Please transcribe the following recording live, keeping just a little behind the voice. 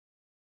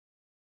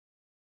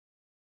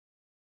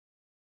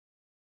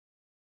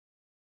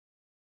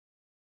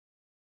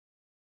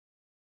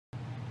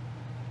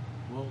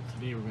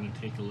Today we're going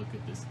to take a look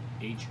at this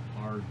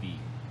HRV,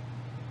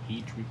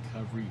 Heat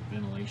Recovery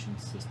Ventilation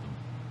System.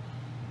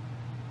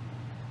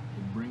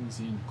 It brings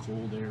in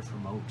cold air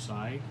from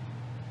outside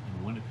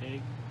in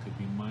Winnipeg, could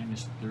be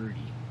 -30,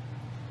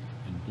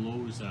 and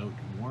blows out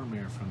warm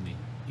air from the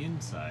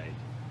inside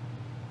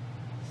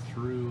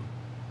through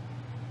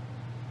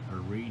a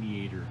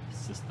radiator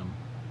system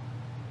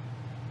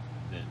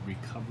that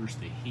recovers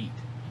the heat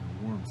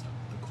and warms up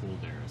the cold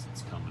air as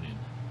it's coming in.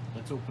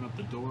 Let's open up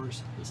the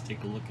doors, let's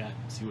take a look at it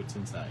and see what's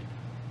inside.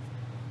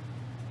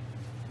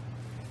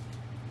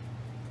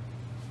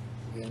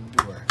 We're going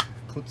to do our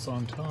clips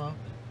on top.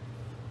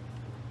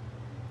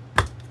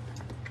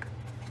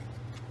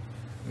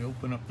 We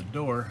open up the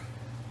door,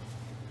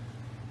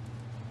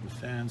 the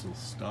fans will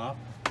stop.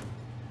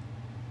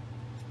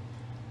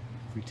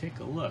 If we take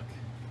a look,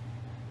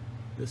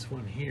 this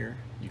one here,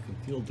 you can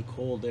feel the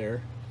cold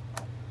air.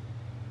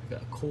 We've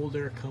got cold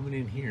air coming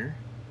in here,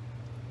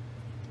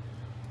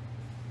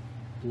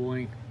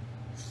 blowing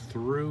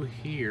through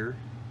here,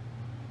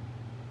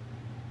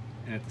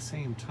 and at the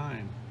same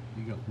time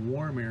you got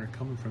warm air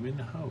coming from in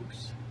the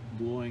house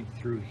blowing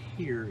through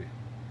here,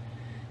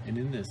 and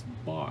in this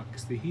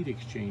box the heat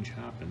exchange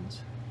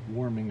happens,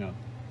 warming up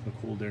the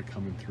cold air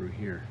coming through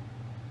here,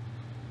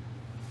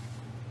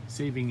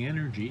 saving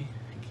energy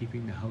and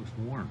keeping the house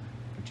warm.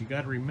 But you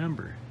got to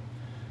remember,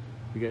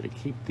 we got to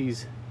keep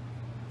these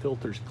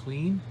filters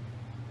clean,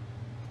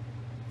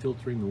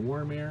 filtering the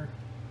warm air,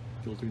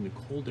 filtering the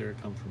cold air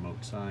come from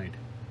outside.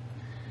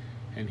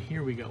 And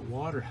here we got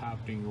water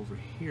happening over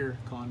here,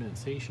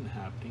 condensation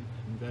happening.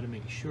 We've got to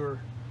make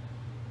sure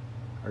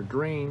our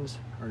drains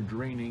are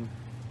draining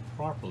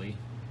properly.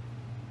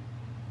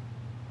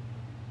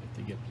 If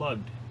they get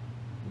plugged,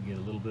 we get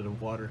a little bit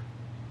of water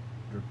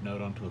dripping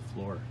out onto the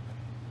floor.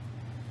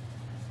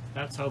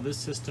 That's how this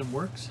system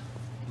works.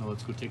 Now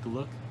let's go take a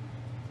look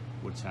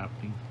what's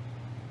happening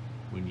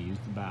when you use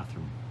the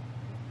bathroom,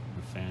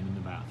 the fan in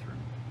the bathroom.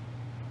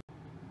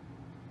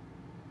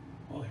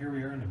 Well, here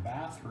we are in the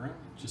bathroom.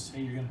 Just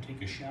say you're going to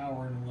take a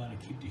shower and want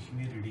to keep the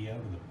humidity out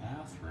of the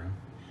bathroom.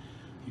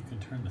 You can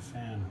turn the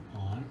fan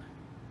on.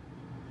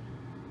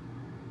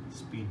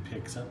 Speed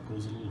picks up,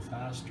 goes a little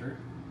faster.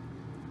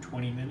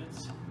 20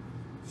 minutes,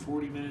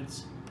 40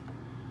 minutes,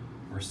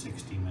 or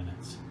 60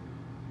 minutes.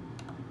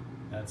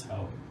 That's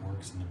how it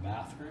works in the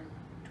bathroom.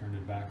 Turn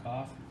it back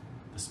off,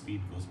 the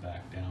speed goes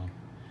back down.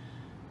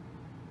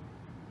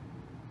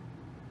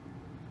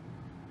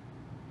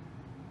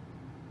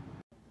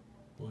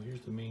 Well,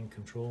 here's the main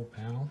control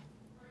panel.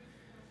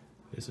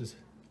 This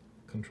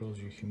controls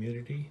your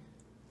humidity.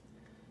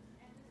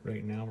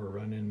 Right now we're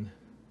running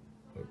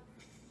about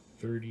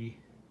 30%.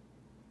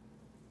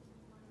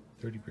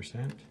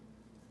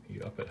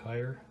 You up it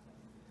higher,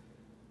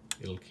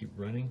 it'll keep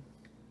running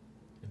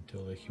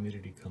until the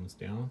humidity comes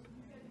down.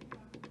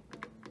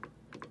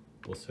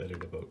 We'll set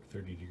it about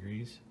 30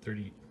 degrees,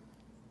 30%.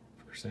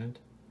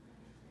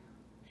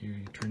 Here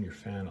you turn your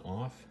fan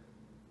off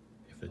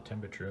if the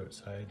temperature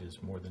outside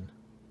is more than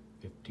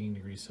 15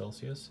 degrees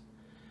Celsius.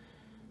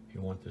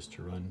 You want this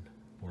to run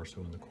more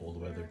so in the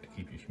cold weather to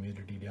keep your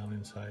humidity down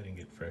inside and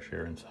get fresh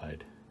air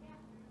inside.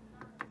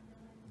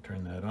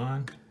 Turn that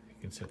on. You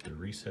can set the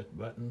reset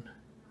button,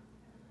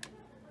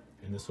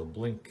 and this will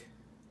blink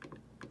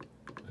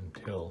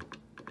until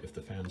if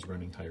the fan's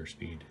running higher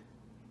speed.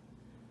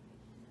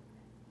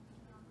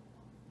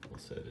 We'll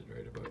set it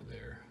right about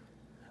there.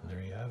 And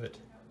there you have it.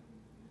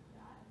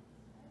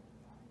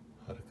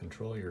 How to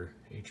control your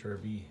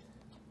HRV.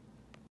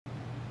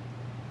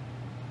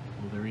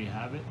 Well, there you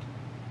have it.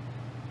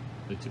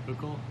 The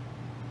typical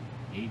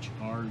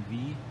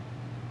HRV,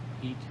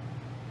 Heat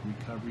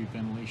Recovery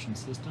Ventilation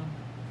System,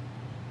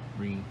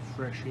 bringing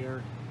fresh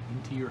air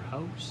into your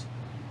house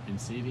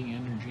and saving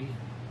energy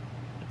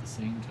at the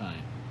same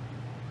time.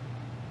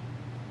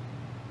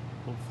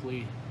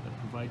 Hopefully that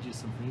provides you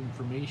some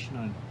information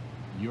on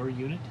your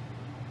unit,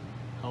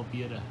 help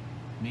you to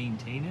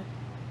maintain it.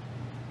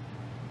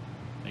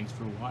 Thanks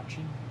for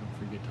watching. Don't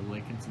forget to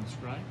like and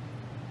subscribe.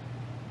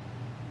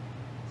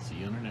 See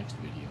you on our next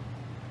video.